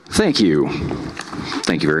Thank you.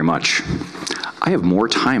 Thank you very much. I have more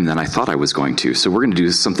time than I thought I was going to, so we're going to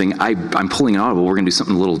do something, I'm pulling an audible, we're going to do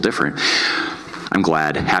something a little different. I'm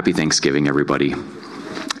glad. Happy Thanksgiving, everybody.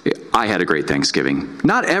 I had a great Thanksgiving.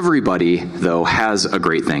 Not everybody, though, has a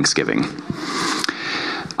great Thanksgiving.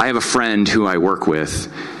 I have a friend who I work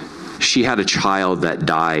with. She had a child that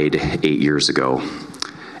died 8 years ago,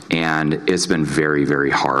 and it's been very, very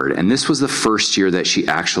hard. And this was the first year that she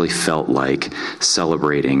actually felt like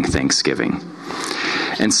celebrating Thanksgiving.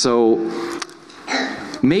 And so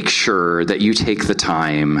make sure that you take the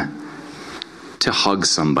time to hug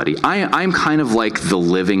somebody. I'm kind of like the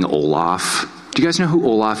living Olaf. Do you guys know who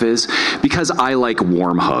Olaf is? Because I like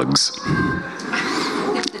warm hugs.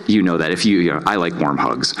 You know that. I like warm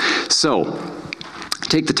hugs. So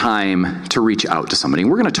take the time to reach out to somebody.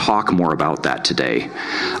 We're going to talk more about that today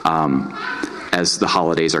as the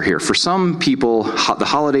holidays are here. For some people, the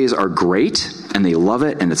holidays are great and they love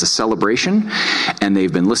it and it's a celebration, and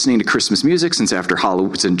they've been listening to Christmas music since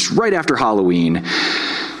right after Halloween.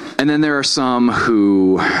 And then there are some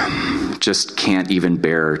who just can't even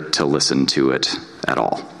bear to listen to it at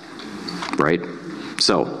all, right?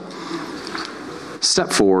 So,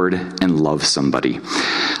 step forward and love somebody.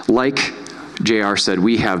 Like JR said,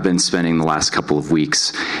 we have been spending the last couple of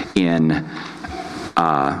weeks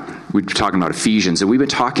we've been talking about Ephesians, and we've been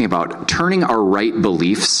talking about turning our right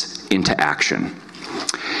beliefs into action.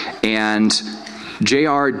 And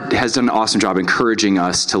JR has done an awesome job encouraging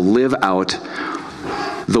us to live out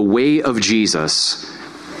the way of Jesus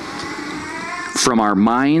from our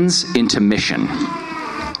minds into mission.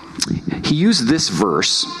 He used this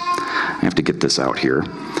verse. I have to get this out here.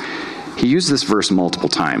 He used this verse multiple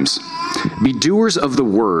times. Be doers of the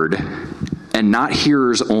word and not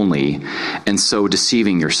hearers only, and so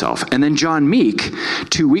deceiving yourself. And then John Meek,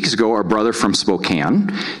 2 weeks ago, our brother from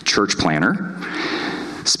Spokane, church planner,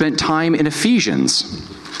 spent time in Ephesians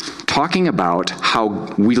talking about how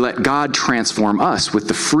we let God transform us with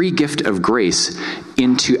the free gift of grace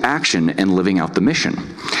into action and living out the mission.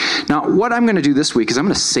 Now, what I'm going to do this week is I'm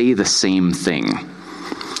going to say the same thing,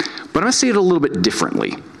 but I'm going to say it a little bit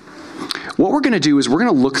differently. What we're going to do is we're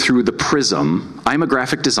going to look through the prism. I'm a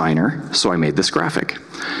graphic designer, so I made this graphic.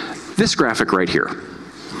 This graphic right here.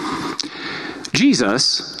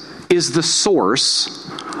 Jesus is the source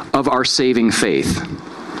of our saving faith.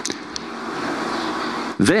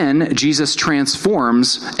 Then Jesus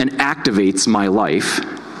transforms and activates my life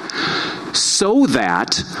so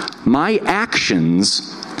that my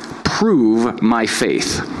actions prove my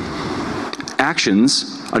faith.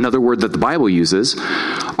 Actions, another word that the Bible uses,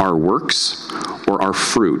 are works or are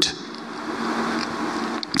fruit.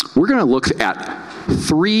 We're going to look at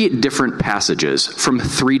 3 different passages from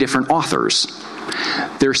 3 different authors.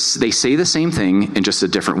 They say the same thing in just a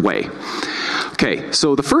different way. Okay,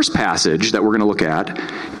 so the first passage that we're going to look at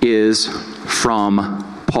is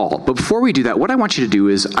from Paul. But before we do that, what I want you to do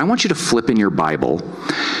is I want you to flip in your Bible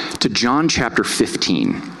to John chapter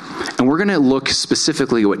 15. And we're going to look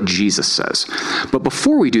specifically at what Jesus says. But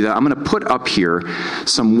before we do that, I'm going to put up here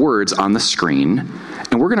some words on the screen,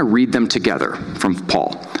 and we're going to read them together from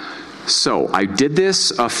Paul. So I did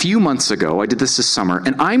this a few months ago. I did this summer,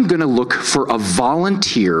 and I'm going to look for a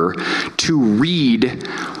volunteer to read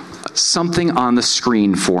something on the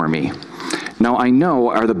screen for me. Now, I know,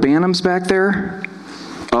 are the Bannums back there?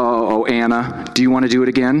 Oh, Anna, do you want to do it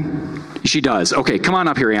again? She does. Okay, come on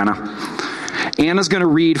up here, Anna. Anna's going to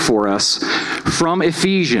read for us from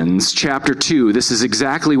Ephesians chapter 2. This is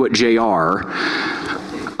exactly what JR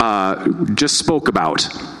just spoke about.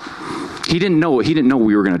 He didn't know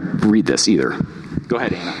we were going to read this either. Go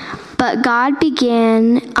ahead, Anna. But God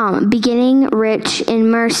beginning rich in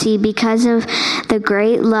mercy because of the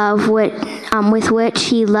great love with which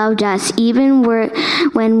he loved us, even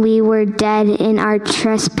when we were dead in our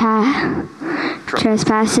trespasses,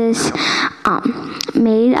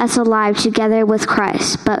 made us alive together with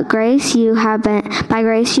Christ. By grace you have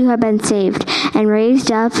been saved, and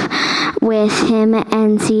raised up with him,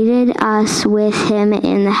 and seated us with him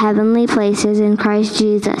in the heavenly places in Christ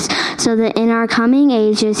Jesus, so that in our coming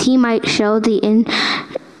ages he might show the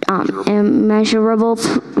immeasurable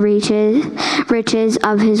riches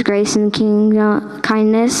of his grace and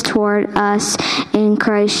kindness toward us in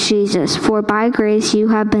Christ Jesus. For by grace you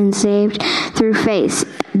have been saved through faith.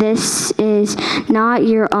 This is not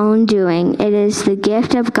your own doing. It is the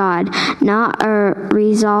gift of God, not a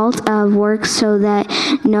result of works, so that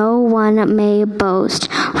no one may boast.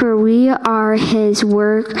 For we are his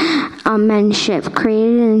workmanship,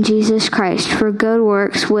 created in Jesus Christ for good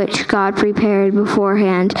works, which God prepared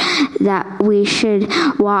beforehand that we should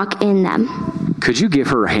walk in them. Could you give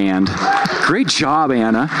her a hand? Great job,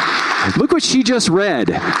 Anna. Look what she just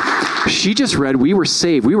read. She just read, we were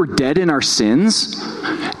saved. We were dead in our sins,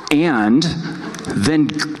 and then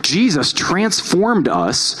Jesus transformed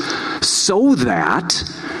us so that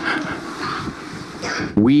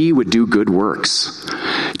we would do good works.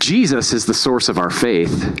 Jesus is the source of our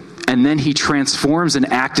faith, and then he transforms and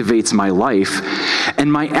activates my life,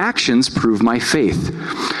 and my actions prove my faith.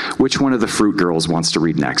 Which one of the fruit girls wants to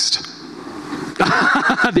read next?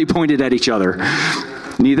 They pointed at each other.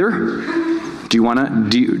 Neither? Do you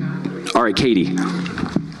want to? All right, Katie.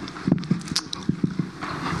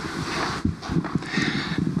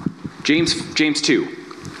 James 2.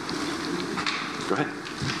 Go ahead.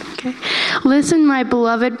 Okay. Listen, my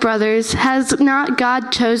beloved brothers, has not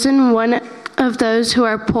God chosen one of those who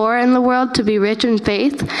are poor in the world to be rich in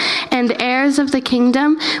faith and heirs of the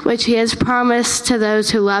kingdom which he has promised to those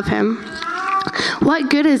who love him? What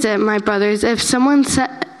good is it, my brothers, if someone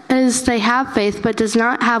says they have faith but does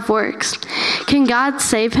not have works? Can God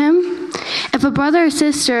save him? If a brother or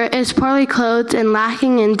sister is poorly clothed and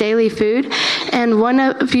lacking in daily food, and one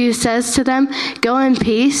of you says to them, "Go in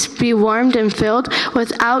peace, be warmed and filled,"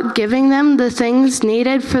 without giving them the things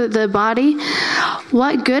needed for the body,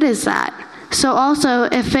 what good is that? So also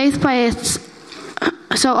faith by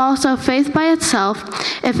itself,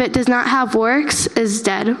 if it does not have works, is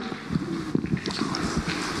dead.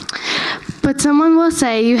 But someone will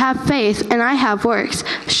say, "You have faith, and I have works.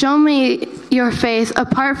 Show me your faith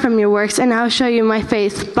apart from your works, and I'll show you my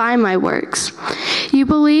faith by my works. You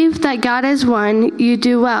believe that God is one, you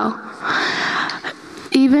do well.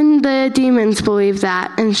 Even the demons believe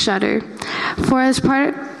that and shudder. For as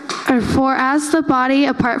the body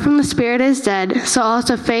apart from the spirit is dead, so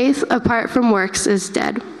also faith apart from works is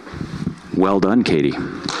dead." Well done, Katie.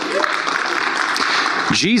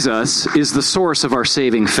 Jesus is the source of our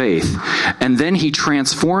saving faith, and then he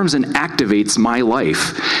transforms and activates my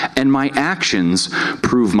life, and my actions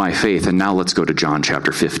prove my faith. And now let's go to John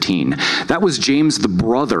chapter 15. That was James, the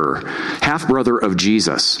brother, half-brother of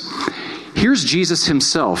Jesus. Here's Jesus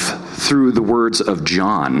himself through the words of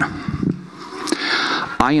John.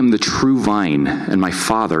 "I am the true vine, and my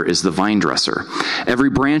Father is the vine dresser.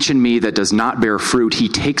 Every branch in me that does not bear fruit, he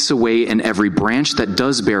takes away, and every branch that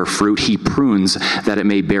does bear fruit, he prunes, that it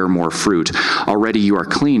may bear more fruit. Already you are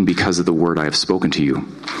clean because of the word I have spoken to you.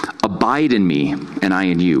 Abide in me, and I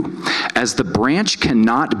in you. As the branch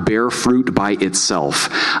cannot bear fruit by itself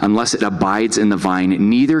unless it abides in the vine,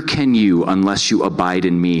 neither can you unless you abide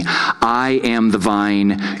in me. I am the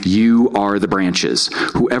vine, you are the branches.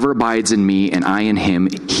 Whoever abides in me and I in him,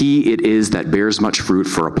 he it is that bears much fruit,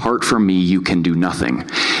 for apart from me you can do nothing.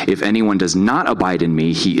 If anyone does not abide in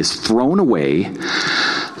me, he is thrown away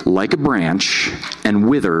like a branch and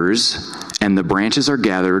withers, and the branches are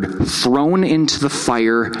gathered, thrown into the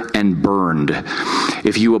fire, and burned.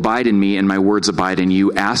 If you abide in me and my words abide in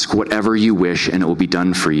you, ask whatever you wish, and it will be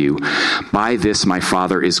done for you. By this my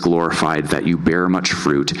Father is glorified, that you bear much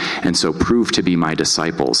fruit, and so prove to be my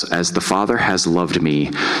disciples. As the Father has loved me,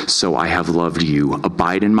 so I have loved you.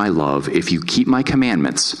 Abide in my love. If you keep my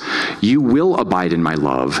commandments, you will abide in my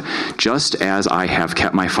love, just as I have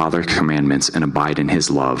kept my Father's commandments and abide in his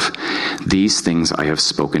love. These things I have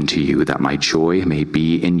spoken to you, that my joy may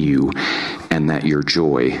be in you, and that your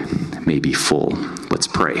joy may be full." Let's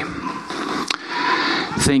pray.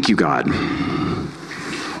 Thank you, God,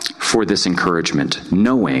 for this encouragement,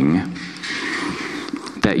 knowing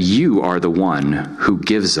that you are the one who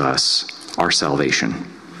gives us our salvation.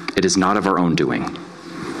 It is not of our own doing.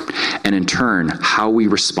 And in turn, how we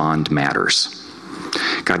respond matters.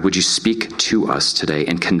 God, would you speak to us today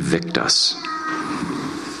and convict us?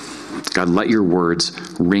 God, let your words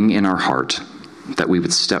ring in our heart, that we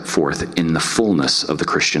would step forth in the fullness of the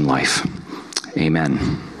Christian life.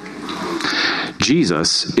 Amen.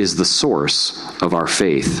 Jesus is the source of our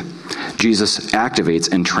faith. Jesus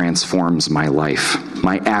activates and transforms my life.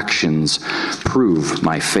 My actions prove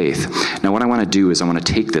my faith. Now, what I want to do is I want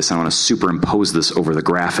to take this and I want to superimpose this over the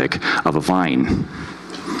graphic of a vine.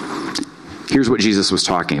 Here's what Jesus was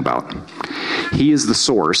talking about. He is the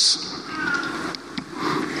source.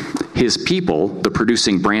 His people, the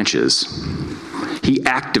producing branches, he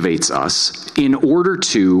activates us in order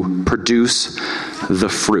to produce the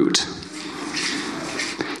fruit.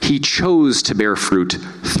 He chose to bear fruit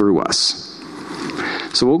through us.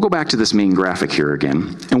 So we'll go back to this main graphic here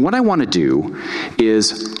again. And what I want to do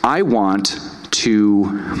is let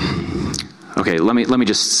me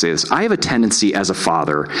just say this. I have a tendency as a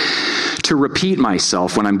father to repeat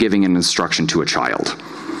myself when I'm giving an instruction to a child.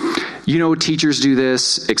 teachers do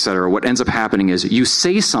this, etc. What ends up happening is you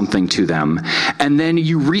say something to them, and then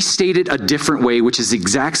you restate it a different way, which is the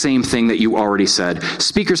exact same thing that you already said.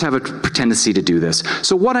 Speakers have a tendency to do this.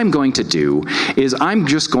 So what I'm going to do is I'm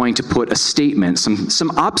just going to put a statement,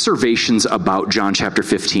 some observations about John chapter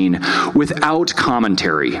 15 without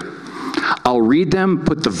commentary. I'll read them,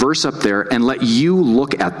 put the verse up there, and let you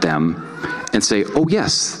look at them and say, oh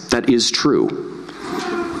yes, that is true.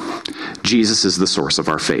 Jesus is the source of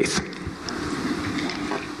our faith.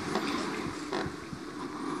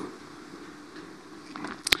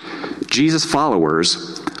 Jesus'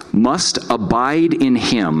 followers must abide in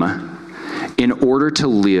him in order to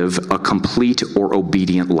live a complete or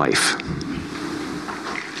obedient life.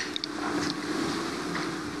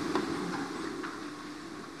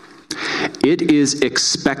 It is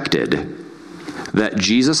expected that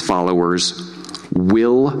Jesus' followers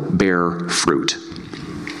will bear fruit.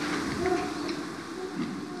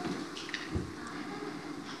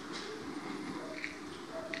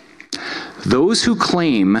 Those who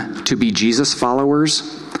claim to be Jesus'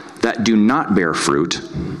 followers that do not bear fruit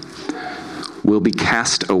will be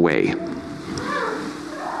cast away.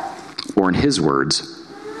 Or in his words,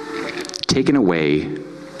 taken away,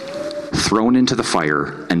 thrown into the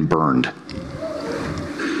fire, and burned.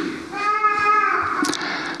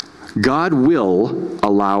 God will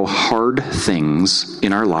allow hard things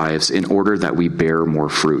in our lives in order that we bear more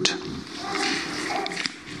fruit.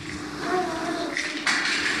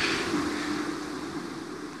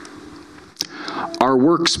 Our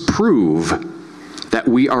works prove that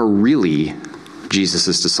we are really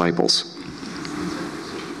Jesus' disciples.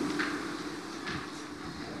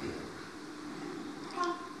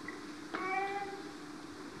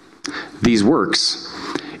 These works,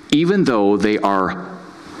 even though they are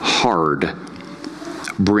hard,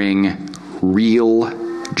 bring real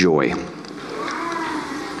joy.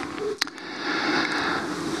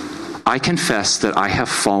 I confess that I have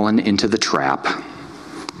fallen into the trap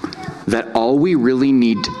that all we really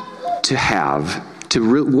need to have,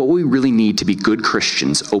 what we really need to be good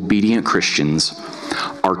Christians, obedient Christians,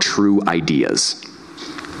 are true ideas.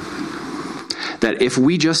 That if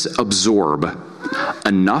we just absorb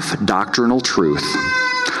enough doctrinal truth,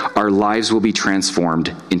 our lives will be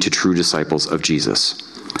transformed into true disciples of Jesus.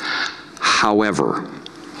 However,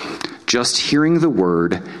 just hearing the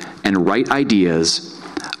word and right ideas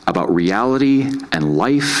about reality and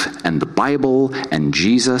life and the Bible and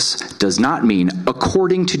Jesus does not mean,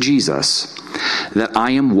 according to Jesus, that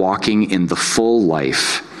I am walking in the full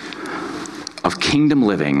life of kingdom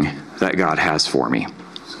living that God has for me.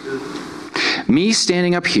 Me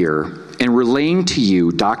standing up here and relaying to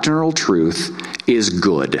you doctrinal truth is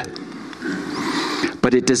good.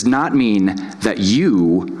 But it does not mean that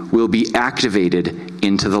you will be activated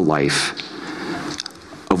into the life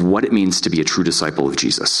of what it means to be a true disciple of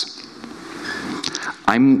Jesus.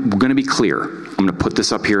 I'm going to be clear. I'm going to put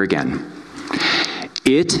this up here again.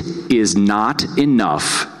 It is not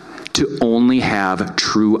enough to only have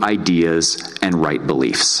true ideas and right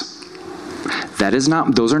beliefs.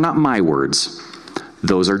 Those are not my words.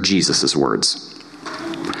 Those are Jesus' words.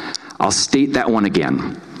 I'll state that one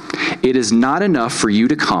again. It is not enough for you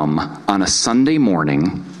to come on a Sunday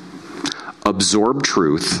morning, absorb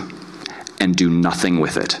truth, and do nothing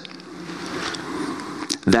with it.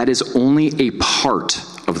 That is only a part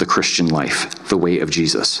of the Christian life, the way of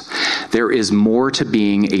Jesus. There is more to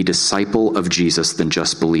being a disciple of Jesus than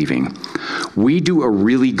just believing. We do a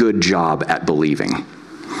really good job at believing.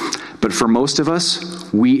 But for most of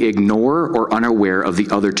us, we ignore or are unaware of the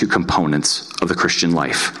other two components of the Christian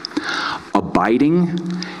life: abiding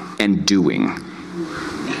and doing.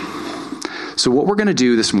 So what we're going to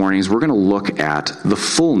do this morning is we're going to look at the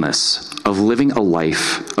fullness of living a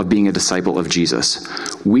life of being a disciple of Jesus.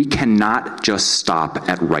 We cannot just stop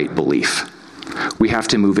at right belief. We have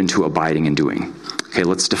to move into abiding and doing. Okay,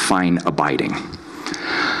 let's define abiding.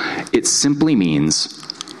 It simply means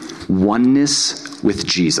oneness with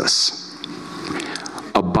Jesus.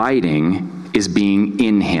 Abiding is being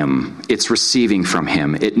in him. It's receiving from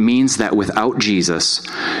him. It means that without Jesus,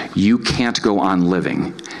 you can't go on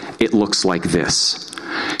living. It looks like this: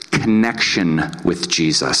 connection with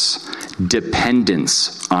Jesus,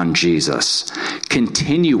 dependence on Jesus,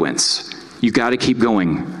 continuance. You got to keep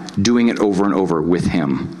going, doing it over and over with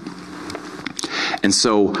him. And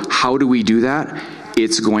so, how do we do that?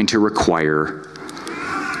 It's going to require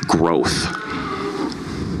growth.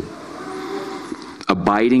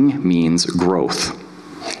 Abiding means growth.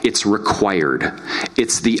 It's required.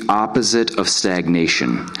 It's the opposite of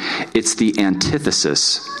stagnation. It's the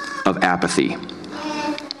antithesis of apathy.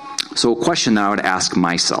 So a question that I would ask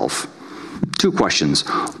myself Two questions,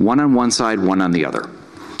 one on one side, one on the other.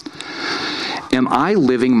 Am I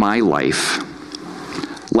living my life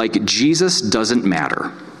like Jesus doesn't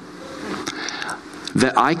matter?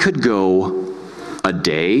 That I could go a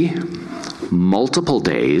day, multiple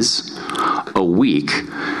days, a week,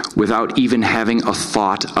 without even having a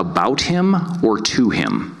thought about him or to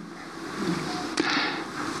him.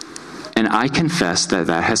 And I confess that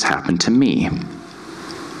that has happened to me.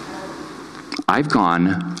 I've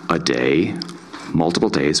gone a day, multiple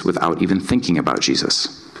days, without even thinking about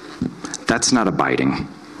Jesus. That's not abiding.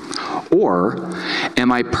 Or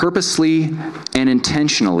am I purposely and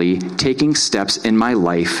intentionally taking steps in my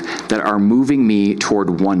life that are moving me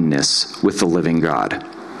toward oneness with the living God?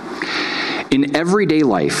 In everyday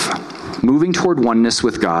life, moving toward oneness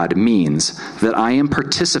with God means that I am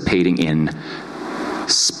participating in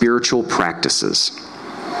spiritual practices.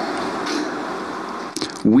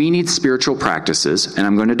 We need spiritual practices, and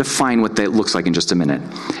I'm going to define what that looks like in just a minute,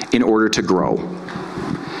 in order to grow,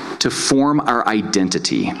 to form our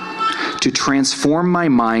identity, to transform my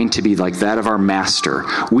mind to be like that of our Master.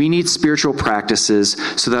 We need spiritual practices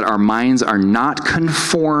so that our minds are not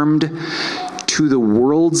conformed to the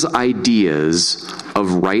world's ideas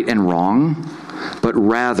of right and wrong, but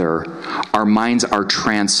rather our minds are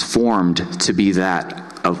transformed to be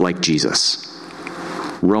that of like Jesus.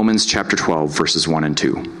 Romans chapter 12, verses 1 and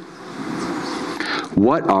 2.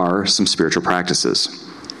 What are some spiritual practices?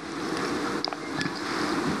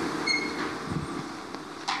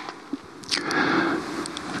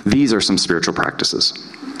 These are some spiritual practices.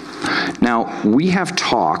 Now, we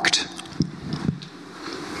talked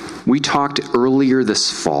earlier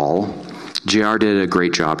this fall. JR did a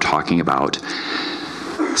great job talking about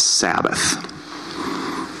Sabbath.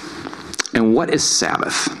 And what is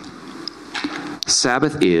Sabbath?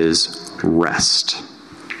 Sabbath is rest.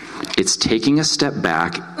 It's taking a step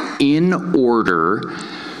back in order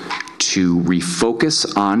to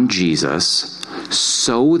refocus on Jesus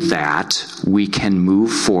so that we can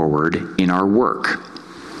move forward in our work.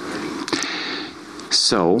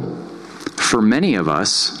 So, for many of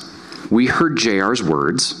us, we heard JR's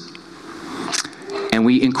words and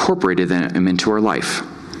we incorporated them into our life.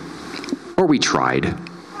 Or we tried.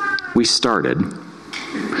 We started.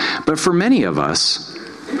 But for many of us,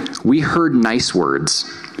 we heard nice words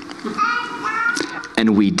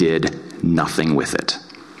and we did nothing with it.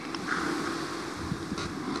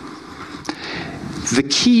 The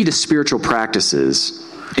key to spiritual practices,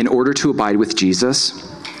 in order to abide with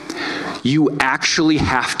Jesus, you actually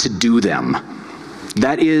have to do them.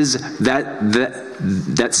 That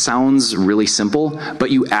sounds really simple,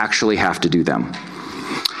 but you actually have to do them.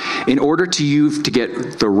 In order to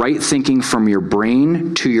get the right thinking from your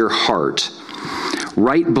brain to your heart,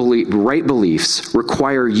 right beliefs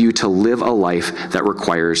require you to live a life that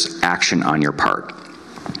requires action on your part.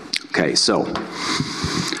 Okay, so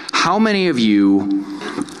how many of you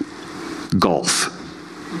golf?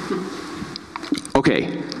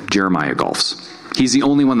 Okay, Jeremiah golfs. He's the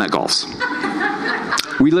only one that golfs.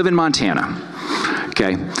 We live in Montana.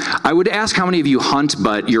 Okay, I would ask how many of you hunt,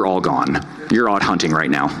 but you're all gone. You're out hunting right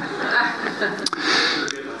now.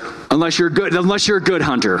 Unless you're a good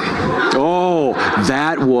hunter. Oh,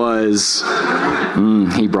 that was,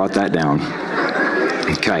 he brought that down.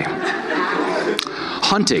 Okay.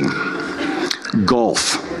 Hunting.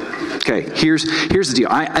 Golf. Okay, here's the deal.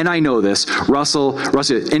 I know this. Russell,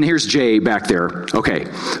 and here's Jay back there. Okay,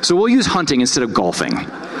 so we'll use hunting instead of golfing.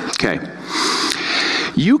 Okay.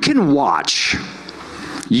 You can watch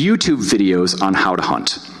YouTube videos on how to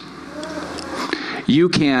hunt. You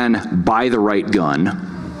can buy the right gun.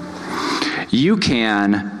 You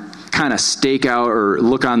can kind of stake out or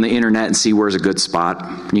look on the internet and see where's a good spot.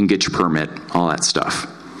 You can get your permit, all that stuff.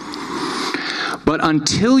 But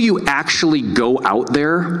until you actually go out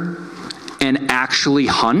there and actually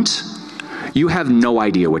hunt, you have no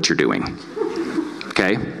idea what you're doing.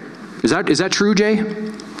 Okay? Is that true, Jay?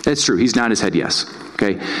 That's true. He's nodding his head yes.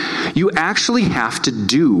 Okay? You actually have to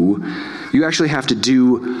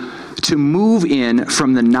to move in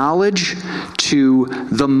from the knowledge to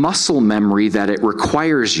the muscle memory that it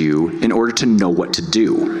requires you in order to know what to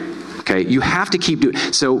do. Okay? You have to keep doing.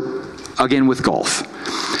 So, again, with golf,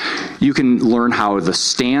 you can learn how the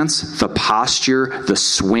stance, the posture, the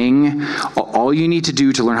swing, all you need to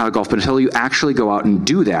do to learn how to golf, but until you actually go out and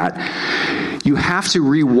do that, you have to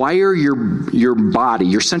rewire your body,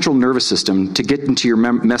 your central nervous system, to get into your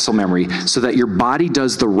muscle memory so that your body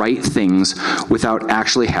does the right things without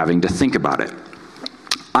actually having to think about it.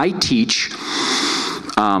 I teach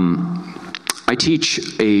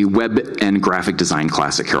a web and graphic design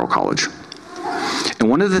class at Carroll College. And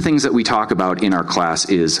one of the things that we talk about in our class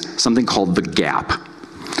is something called the gap.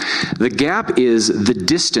 The gap is the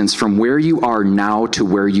distance from where you are now to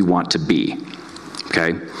where you want to be.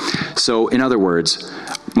 Okay? So, in other words,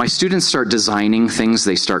 my students start designing things,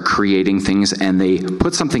 they start creating things, and they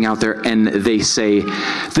put something out there and they say,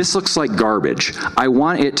 this looks like garbage. I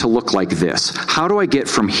want it to look like this. How do I get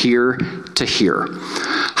from here to here?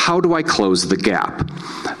 How do I close the gap?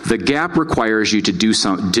 The gap requires you to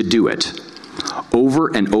do it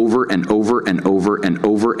over and over and over and over and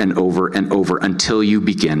over and over and over until you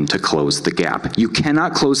begin to close the gap. You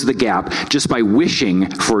cannot close the gap just by wishing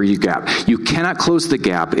for your gap. You cannot close the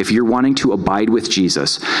gap if you're wanting to abide with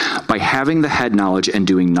Jesus by having the head knowledge and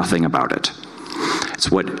doing nothing about it.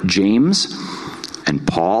 It's what James and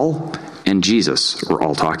Paul and Jesus were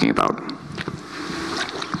all talking about.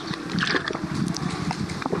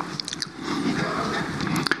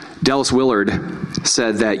 Dallas Willard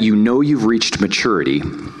said that you know you've reached maturity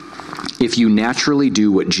if you naturally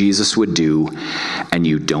do what Jesus would do and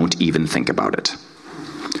you don't even think about it.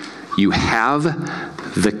 You have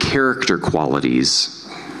the character qualities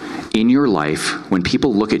in your life when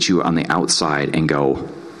people look at you on the outside and go,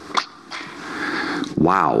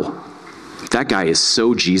 wow, that guy is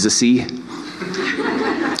so Jesus-y.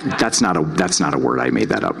 That's not a word, I made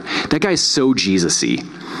that up. That guy is so Jesus-y.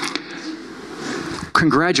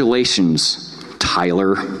 Congratulations,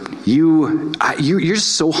 Tyler. You're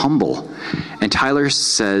just so humble. And Tyler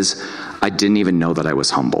says, I didn't even know that I was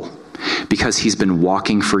humble. Because he's been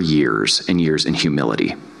walking for years and years in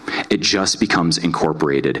humility. It just becomes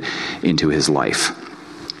incorporated into his life.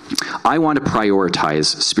 I want to prioritize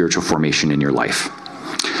spiritual formation in your life.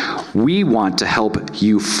 We want to help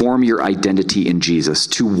you form your identity in Jesus,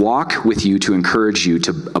 to walk with you, to encourage you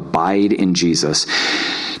to abide in Jesus.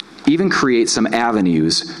 Even create some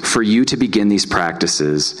avenues for you to begin these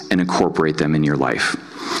practices and incorporate them in your life.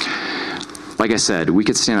 Like I said, we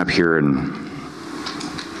could stand up here and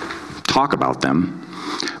talk about them,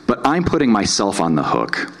 but I'm putting myself on the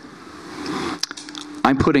hook.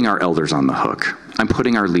 I'm putting our elders on the hook. I'm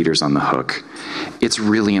putting our leaders on the hook. It's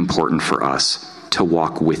really important for us to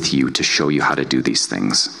walk with you, to show you how to do these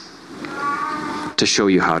things, to show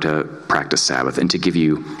you how to practice Sabbath, and to give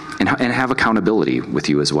you and have accountability with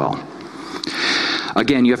you as well.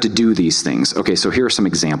 Again, you have to do these things. Okay, so here are some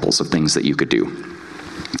examples of things that you could do.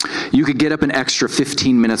 You could get up an extra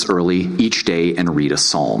 15 minutes early each day and read a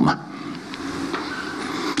psalm.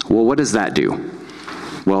 Well, what does that do?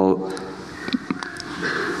 Well,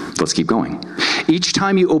 let's keep going. Each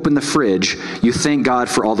time you open the fridge, you thank God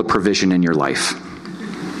for all the provision in your life.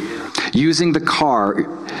 Using the car,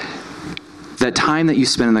 that time that you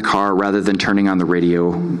spend in the car, rather than turning on the radio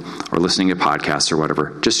or listening to podcasts or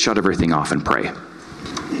whatever, just shut everything off and pray.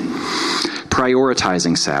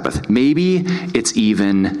 Prioritizing Sabbath. Maybe it's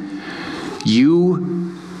even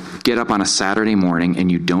you get up on a Saturday morning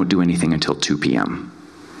and you don't do anything until 2 p.m.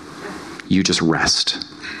 You just rest.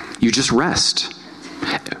 You just rest.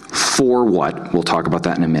 For what? We'll talk about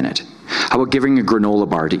that in a minute. How about giving a granola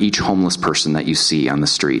bar to each homeless person that you see on the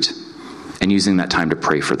street and using that time to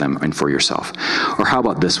pray for them and for yourself? Or how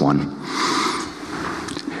about this one?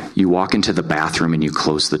 You walk into the bathroom and you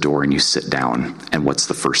close the door and you sit down, and what's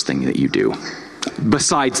the first thing that you do?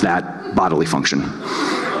 Besides that bodily function.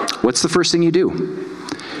 What's the first thing you do?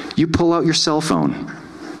 You pull out your cell phone,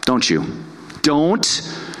 don't you? Don't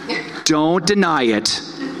deny it.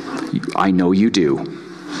 I know you do.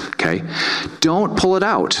 Okay? Don't pull it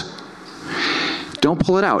out. Don't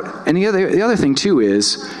pull it out. And the other thing too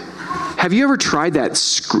is, have you ever tried that?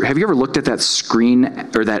 Have you ever looked at that screen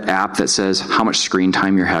or that app that says how much screen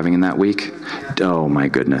time you're having in that week? Oh my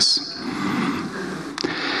goodness.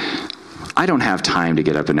 I don't have time to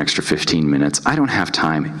get up an extra 15 minutes. I don't have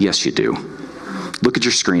time. Yes, you do. Look at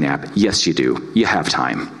your screen app. Yes, you do. You have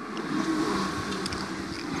time.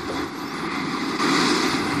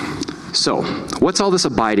 So, what's all this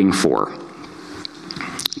abiding for?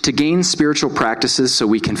 To gain spiritual practices so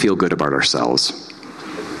we can feel good about ourselves?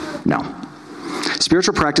 No.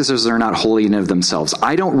 Spiritual practices are not holy in of themselves.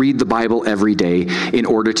 I don't read the Bible every day in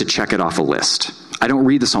order to check it off a list. I don't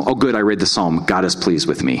read the psalm. Oh, good, I read the psalm. God is pleased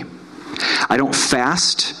with me. I don't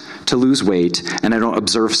fast to lose weight, and I don't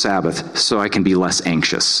observe Sabbath so I can be less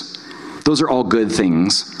anxious. Those are all good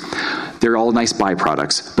things. They're all nice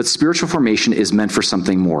byproducts. But spiritual formation is meant for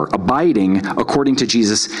something more. Abiding, according to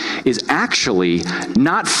Jesus, is actually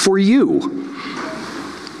not for you.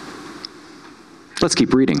 Let's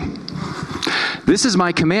keep reading. This is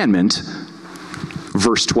my commandment,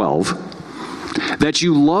 verse 12, that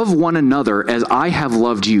you love one another as I have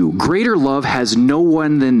loved you. Greater love has no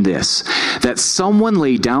one than this, that someone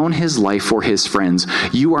lay down his life for his friends.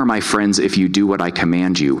 You are my friends if you do what I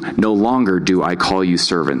command you. No longer do I call you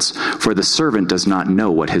servants, for the servant does not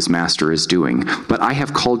know what his master is doing. But I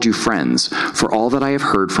have called you friends, for all that I have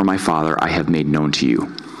heard from my Father I have made known to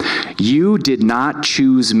you. You did not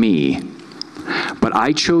choose me, but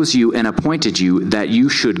I chose you and appointed you that you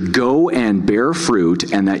should go and bear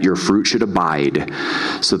fruit, and that your fruit should abide,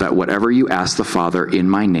 so that whatever you ask the Father in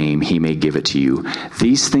my name, he may give it to you.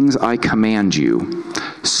 These things I command you,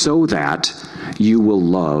 so that you will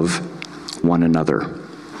love one another.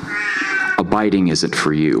 Abiding isn't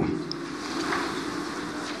for you.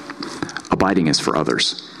 Abiding is for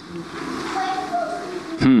others.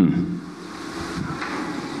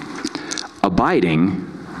 Abiding,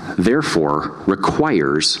 therefore,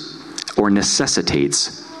 requires or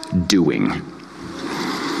necessitates doing.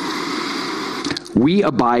 We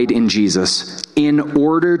abide in Jesus in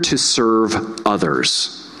order to serve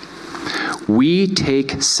others. We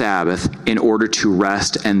take Sabbath in order to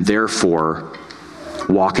rest and therefore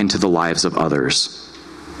walk into the lives of others.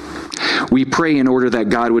 We pray in order that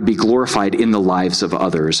God would be glorified in the lives of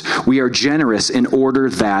others. We are generous in order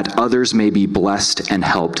that others may be blessed and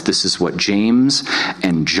helped. This is what James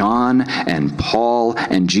and John and Paul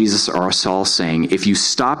and Jesus are all saying. If you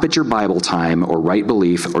stop at your Bible time or right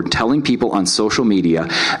belief or telling people on social media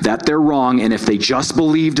that they're wrong, and if they just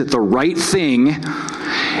believed the right thing,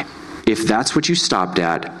 if that's what you stopped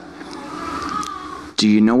at, do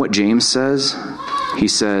you know what James says? He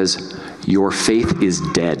says, your faith is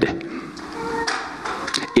dead.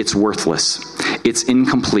 It's worthless. It's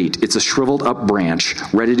incomplete. It's a shriveled up branch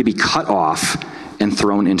ready to be cut off and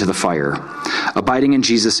thrown into the fire. Abiding in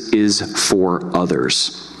Jesus is for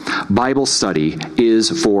others. Bible study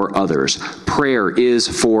is for others. Prayer is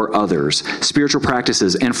for others. Spiritual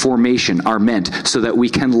practices and formation are meant so that we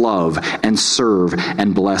can love and serve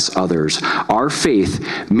and bless others. Our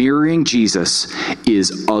faith, mirroring Jesus,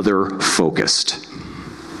 is other-focused.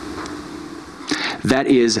 That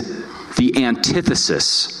is the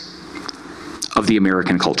antithesis of the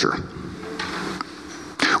American culture.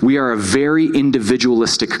 We are a very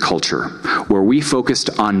individualistic culture where we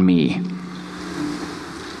focused on me.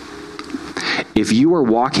 If you are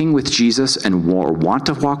walking with Jesus and want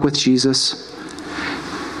to walk with Jesus,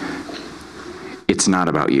 it's not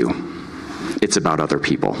about you. It's about other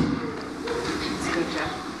people.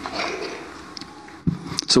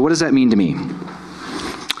 So what does that mean to me?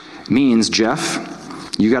 It means, Jeff,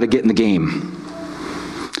 you got to get in the game.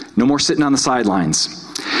 No more sitting on the sidelines.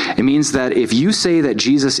 It means that if you say that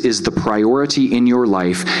Jesus is the priority in your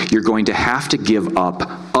life, you're going to have to give up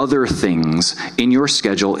other things in your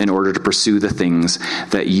schedule in order to pursue the things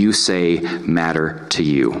that you say matter to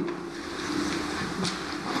you.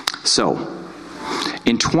 So,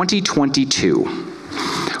 in 2022,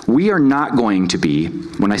 we are not going to be,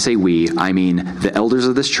 when I say we, I mean the elders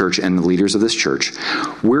of this church and the leaders of this church,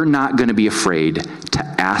 we're not going to be afraid to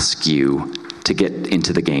ask you to get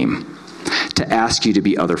into the game, to ask you to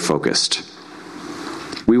be other-focused.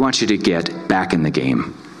 We want you to get back in the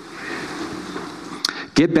game.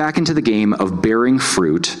 Get back into the game of bearing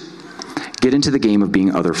fruit. Get into the game of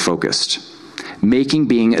being other-focused. Making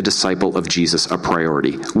being a disciple of Jesus a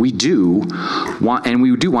priority. We do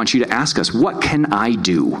want you to ask us, what can I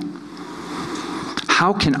do?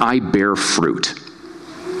 How can I bear fruit?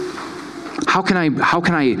 How can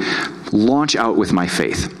I launch out with my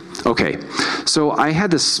faith? Okay, so I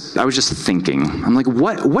was just thinking, I'm like,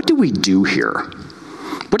 what do we do here?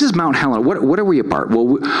 What does Mount Helen, what are we about?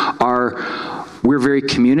 Well, we're very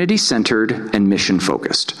community-centered and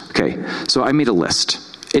mission-focused. Okay, so I made a list.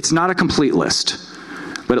 It's not a complete list,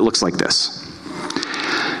 but it looks like this.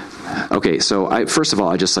 Okay, so first of all,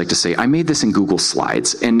 I'd just like to say, I made this in Google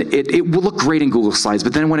Slides, and it will look great in Google Slides,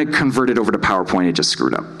 but then when it converted over to PowerPoint, it just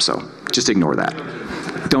screwed up. So just ignore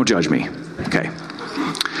that. Don't judge me. Okay.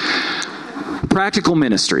 Practical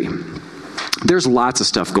ministry. There's lots of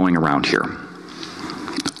stuff going around here.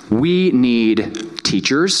 We need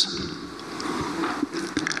teachers.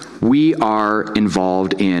 We are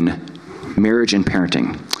involved in marriage and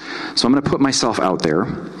parenting. So I'm going to put myself out there.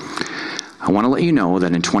 I want to let you know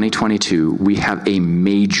that in 2022, we have a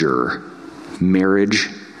major marriage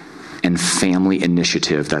and family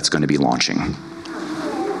initiative that's going to be launching.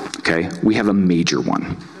 Okay? We have a major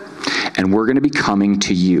one. And we're going to be coming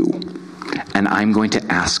to you. And I'm going to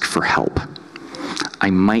ask for help. I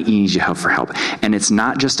might need your help for help. And it's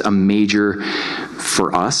not just a major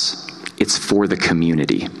for us, it's for the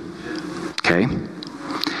community. Okay?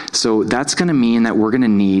 So that's going to mean that we're going to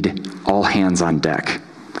need all hands on deck.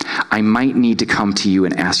 I might need to come to you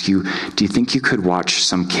and ask you, do you think you could watch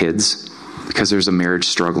some kids because there's a marriage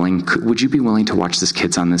struggling, would you be willing to watch this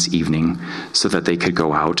kids on this evening so that they could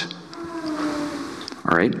go out?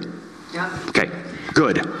 All right? Yeah. Okay,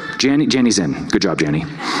 good. Jenny's in. Good job, Jenny.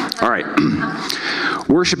 All right.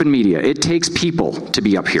 Worship and media. It takes people to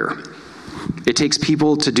be up here. It takes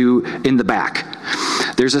people to do in the back.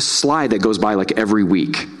 There's a slide that goes by like every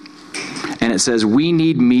week. And it says, we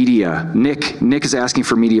need media. Nick is asking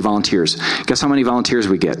for media volunteers. Guess how many volunteers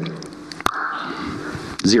we get?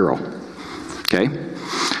 0. Okay?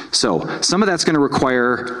 So, some of that's going to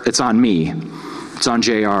require, it's on me. It's on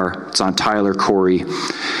JR. It's on Tyler, Corey,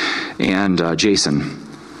 and Jason,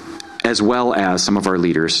 as well as some of our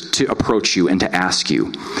leaders, to approach you and to ask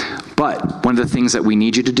you. But one of the things that we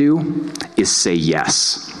need you to do is say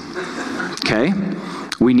yes. Okay?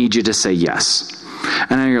 We need you to say yes.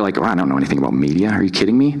 And then you're like, oh, I don't know anything about media. Are you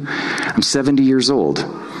kidding me? I'm 70 years old.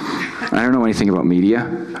 I don't know anything about media.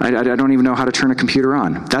 I don't even know how to turn a computer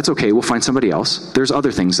on. That's okay. We'll find somebody else. There's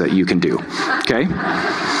other things that you can do. Okay?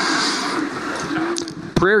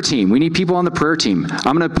 Prayer team. We need people on the prayer team.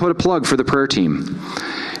 I'm going to put a plug for the prayer team.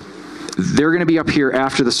 They're going to be up here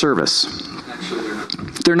after the service.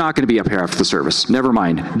 They're not going to be up here after the service. Never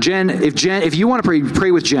mind. Jen, if you want to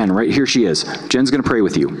pray with Jen, right here she is. Jen's going to pray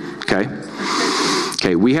with you. Okay?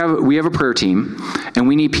 Okay, we have a prayer team, and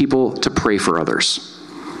we need people to pray for others.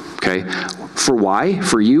 Okay? For why?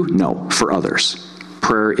 For you? No, for others.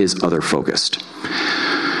 Prayer is other focused.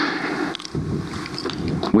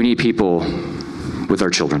 We need people with our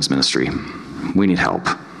children's ministry. We need help.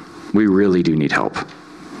 We really do need help.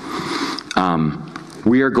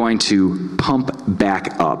 We are going to pump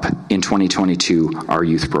back up in 2022 our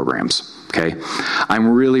youth programs. Okay, I'm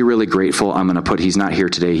really, really grateful. I'm going to put, he's not here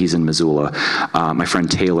today, he's in Missoula. My friend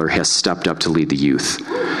Taylor has stepped up to lead the youth.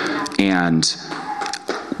 And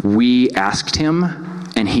we asked him,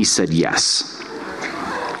 and he said yes.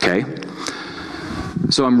 Okay?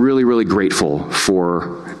 So I'm really, really grateful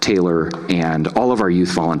for Taylor and all of our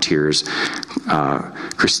youth volunteers.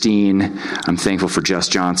 Christine, I'm thankful for Jess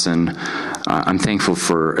Johnson. I'm thankful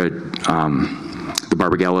for the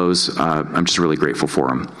Barbagellos. I'm just really grateful for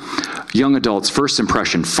them. Young adults, first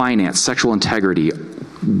impression, finance, sexual integrity,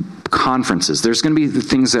 conferences. There's going to be the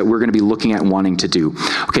things that we're going to be looking at and wanting to do.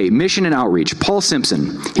 Okay, mission and outreach. Paul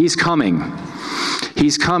Simpson, he's coming.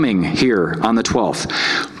 He's coming here on the 12th.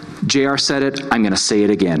 JR said it, I'm going to say it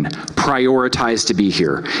again. Prioritize to be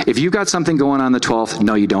here. If you've got something going on the 12th,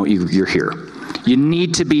 no, you don't. You're here. You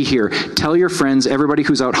need to be here. Tell your friends, everybody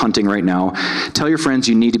who's out hunting right now, tell your friends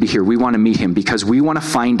you need to be here. We want to meet him because we want to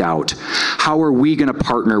find out, how are we going to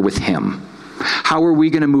partner with him? How are we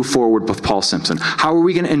going to move forward with Paul Simpson? How are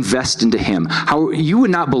we going to invest into him? You would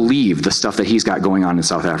not believe the stuff that he's got going on in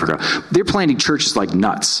South Africa. They're planting churches like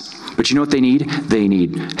nuts. But you know what they need? They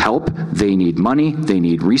need help. They need money. They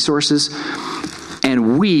need resources.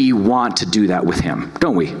 And we want to do that with him,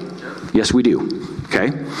 don't we? Yes, we do.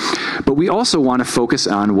 Okay? But we also want to focus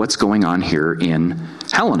on what's going on here in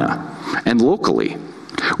Helena and locally.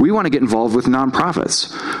 We want to get involved with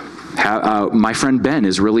nonprofits. My friend Ben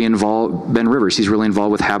is really involved, Ben Rivers, he's really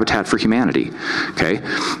involved with Habitat for Humanity. Okay?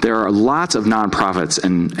 There are lots of nonprofits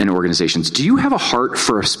and organizations. Do you have a heart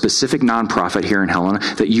for a specific nonprofit here in Helena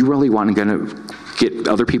that you really want to get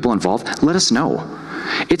other people involved? Let us know.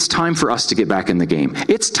 It's time for us to get back in the game.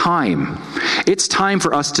 It's time. It's time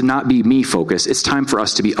for us to not be me focused. It's time for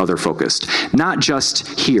us to be other focused. Not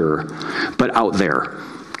just here, but out there.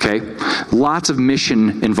 Okay? Lots of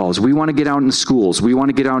mission involved. We want to get out in schools. We want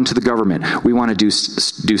to get out into the government. We want to do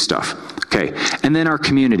stuff. Okay? And then our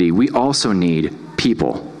community. We also need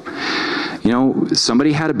people. You know,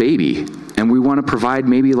 somebody had a baby, and we want to provide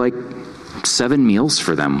maybe like 7 meals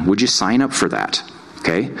for them. Would you sign up for that?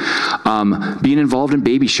 Okay? Being involved in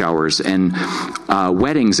baby showers and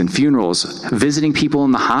weddings and funerals, visiting people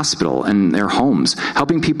in the hospital and their homes,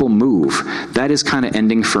 helping people move. That is kind of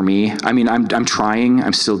ending for me. I mean, I'm trying,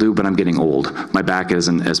 I'm still do, but I'm getting old. My back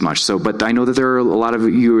isn't as much. So, but I know that there are a lot of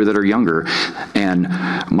you that are younger and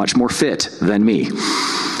much more fit than me.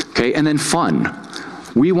 Okay? And then fun.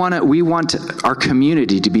 We want our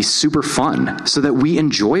community to be super fun so that we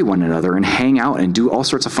enjoy one another and hang out and do all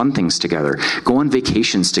sorts of fun things together, go on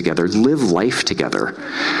vacations together, live life together.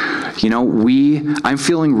 You know, I'm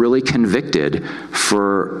feeling really convicted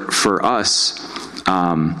for us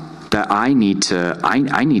that I need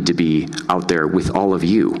to be out there with all of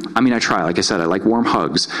you. I mean, I try. Like I said, I like warm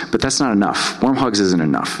hugs, but that's not enough. Warm hugs isn't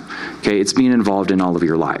enough. Okay, it's being involved in all of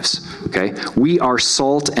your lives. Okay, we are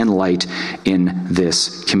salt and light in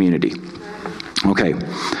this community. Okay,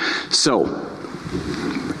 so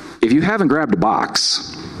if you haven't grabbed a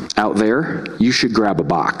box out there, you should grab a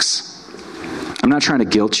box. I'm not trying to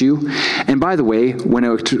guilt you. And by the way, when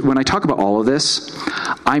I talk about all of this,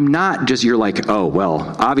 I'm not just, you're like, oh,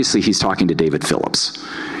 well, obviously he's talking to David Phillips.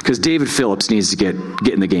 Because David Phillips needs to get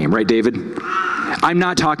in the game, right, David? I'm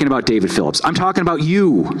not talking about David Phillips. I'm talking about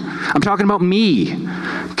you. I'm talking about me,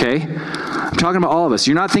 okay? I'm talking about all of us.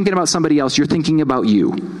 You're not thinking about somebody else. You're thinking about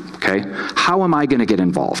you, okay? How am I going to get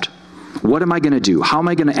involved? What am I going to do? How am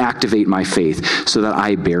I going to activate my faith so that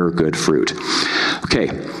I bear good fruit? Okay.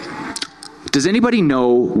 Does anybody know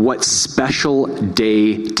what special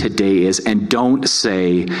day today is? And don't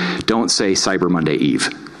say Cyber Monday Eve.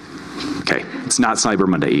 Okay, it's not Cyber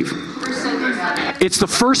Monday Eve. It's the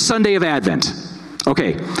first Sunday of Advent.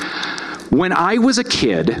 Okay, when I was a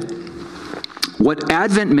kid, what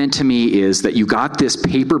Advent meant to me is that you got this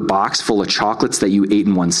paper box full of chocolates that you ate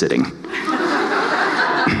in one sitting.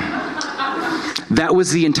 That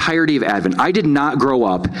was the entirety of Advent. I did not grow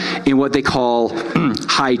up in what they call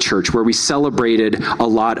high church, where we celebrated a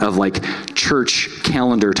lot of like church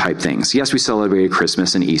calendar type things. Yes, we celebrated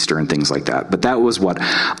Christmas and Easter and things like that, but that was what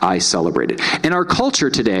I celebrated. In our culture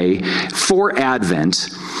today, for Advent,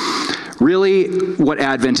 really what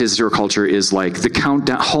Advent is to our culture is like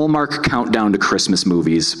the Hallmark countdown to Christmas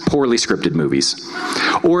movies, poorly scripted movies,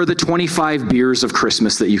 or the 25 beers of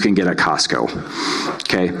Christmas that you can get at Costco.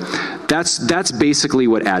 Okay? That's basically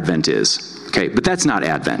what Advent is. Okay, but that's not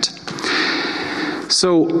Advent.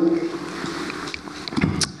 So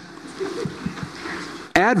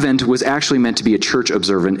Advent was actually meant to be a church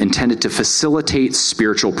observant intended to facilitate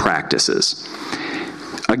spiritual practices.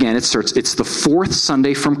 Again, it's the fourth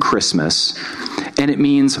Sunday from Christmas, and it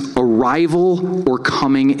means arrival or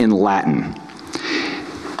coming in Latin.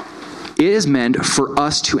 It is meant for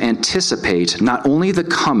us to anticipate not only the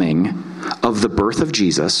coming of the birth of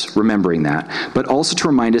Jesus, remembering that, but also to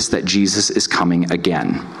remind us that Jesus is coming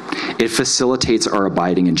again. It facilitates our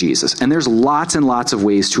abiding in Jesus. And there's lots and lots of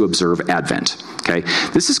ways to observe Advent. Okay?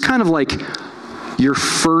 This is kind of like your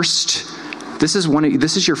first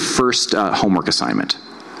homework assignment.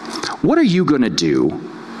 What are you going to do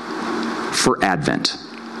for Advent?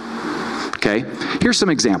 Okay? Here's some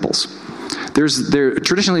examples.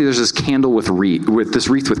 Traditionally there's this candle with this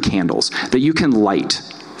wreath with candles that you can light.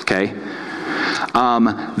 Okay?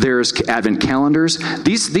 There's Advent calendars.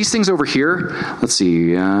 These things over here, let's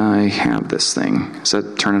see, I have this thing. Does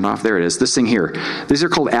that turn it off? There it is. This thing here. These are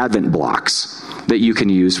called Advent blocks that you can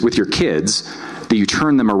use with your kids, that you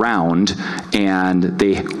turn them around and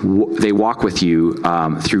they walk with you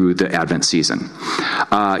through the Advent season.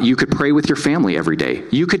 You could pray with your family every day.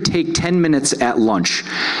 You could take 10 minutes at lunch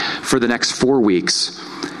for the next 4 weeks,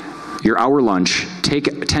 your hour lunch,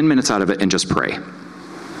 take 10 minutes out of it and just pray.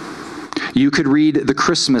 You could read the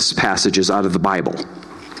Christmas passages out of the Bible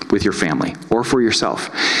with your family or for yourself.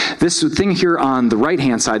 This thing here on the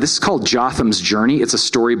right-hand side, this is called Jotham's Journey. It's a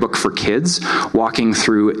storybook for kids walking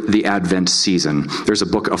through the Advent season. There's a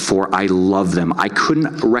book of 4. I love them. I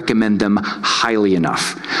couldn't recommend them highly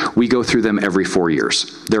enough. We go through them every 4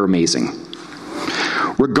 years. They're amazing.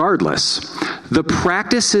 Regardless, the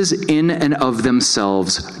practices in and of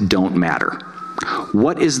themselves don't matter.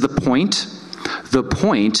 What is the point? The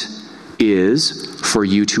point is for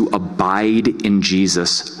you to abide in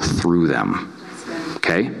Jesus through them.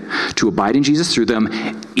 Okay? To abide in Jesus through them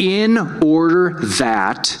in order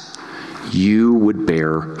that you would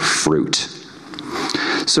bear fruit.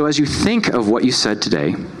 So as you think of what I said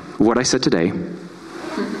today,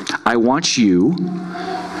 I want you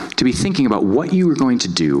to be thinking about what you are going to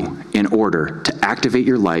do in order to activate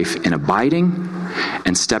your life in abiding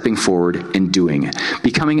and stepping forward and doing it.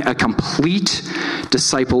 Becoming a complete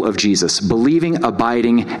disciple of Jesus, believing,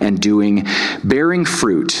 abiding, and doing, bearing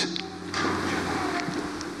fruit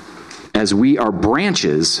as we are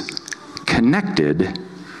branches connected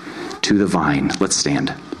to the vine. Let's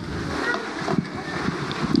stand.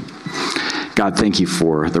 God, thank you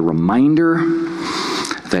for the reminder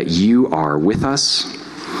that you are with us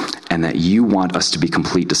and that you want us to be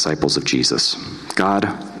complete disciples of Jesus. God,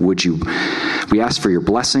 we ask for your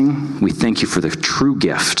blessing. We thank you for the true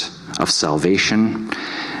gift of salvation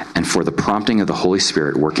and for the prompting of the Holy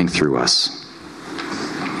Spirit working through us,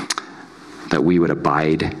 that we would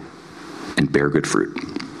abide and bear good fruit.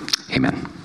 Amen.